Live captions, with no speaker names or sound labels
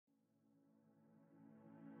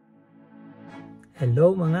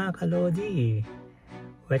Hello mga kalodi!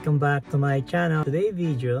 Welcome back to my channel. Today's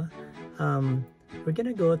video, we're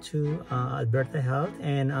gonna go to Alberta Health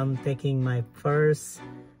and I'm taking my first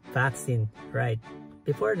vaccine, right?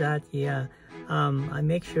 Before that, I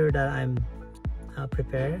make sure that I'm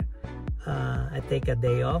prepared. I take a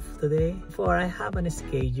day off today. Before I have a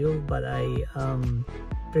schedule, but I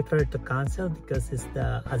prefer to cancel because it's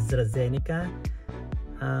the AstraZeneca.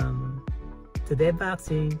 Today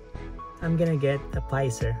vaccine, I'm gonna get a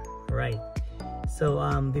Pfizer, right? So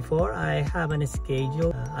before I have a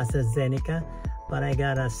schedule AstraZeneca, but I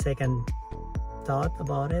got a second thought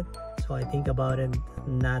about it. So I think about it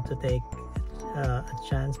not to take a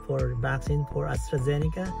chance for vaccine for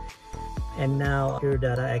AstraZeneca, and now I'm sure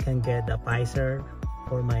that I can get a Pfizer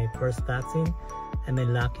for my first vaccine. I'm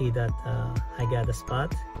lucky that I got a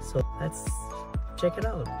spot. So let's check it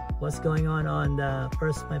out. What's going on my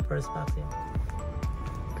first vaccine?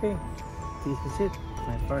 Okay. This is it,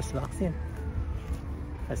 my first vaccine.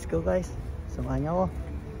 Let's go guys, samahan niyo ako.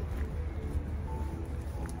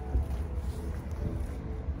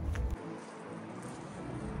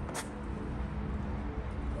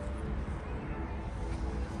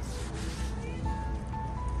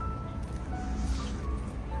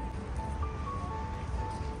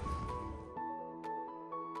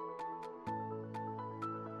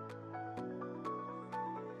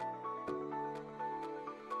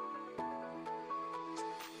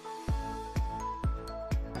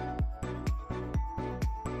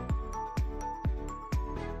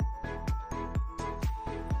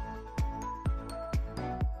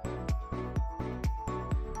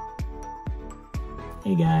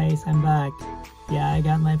 Hey guys, I'm back. Yeah, I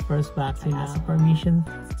got my first vaccine. I asked permission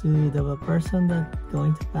to the person that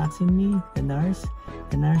going to vaccine me, the nurse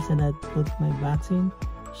that put my vaccine.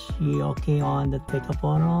 She okay on the take a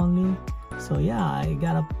photo only. So yeah, I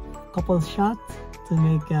got a couple shots to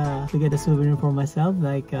make to get a souvenir for myself,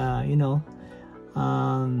 like and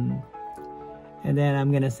then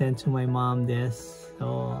I'm gonna send to my mom this.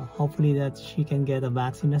 So hopefully that she can get a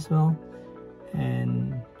vaccine as well,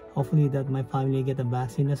 and hopefully that my family get a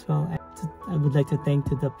vaccine as well. I would like to thank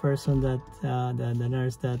to the person that the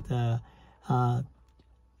nurse that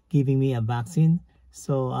giving me a vaccine.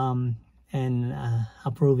 So and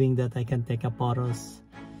approving that I can take a photos.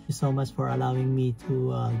 Thank you so much for allowing me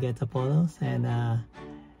to get the photos, and I'm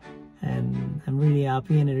really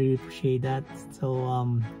happy and I really appreciate that. So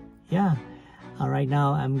yeah, right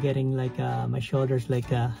now I'm getting like my shoulders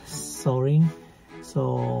like soaring.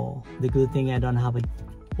 So the good thing I don't have a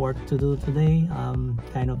work to do today.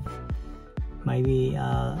 Kind of maybe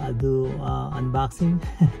I'll do unboxing.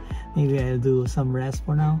 Maybe I'll do some rest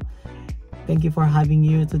for now. Thank you for having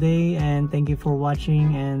you today, and thank you for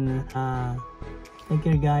watching, and take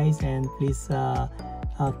care guys, and please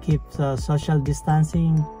keep social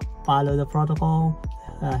distancing, follow the protocol,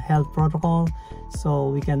 health protocol, so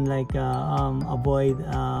we can like avoid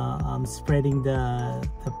spreading the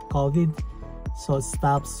COVID. So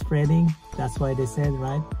stop spreading. That's why they said,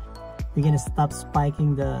 right? We're gonna stop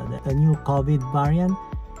spiking the new COVID variant.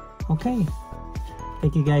 Okay,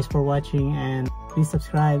 thank you guys for watching, and please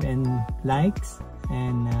subscribe and likes,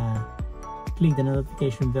 and click the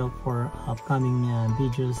notification bell for upcoming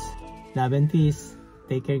videos. Love and peace.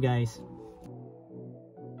 Take care guys.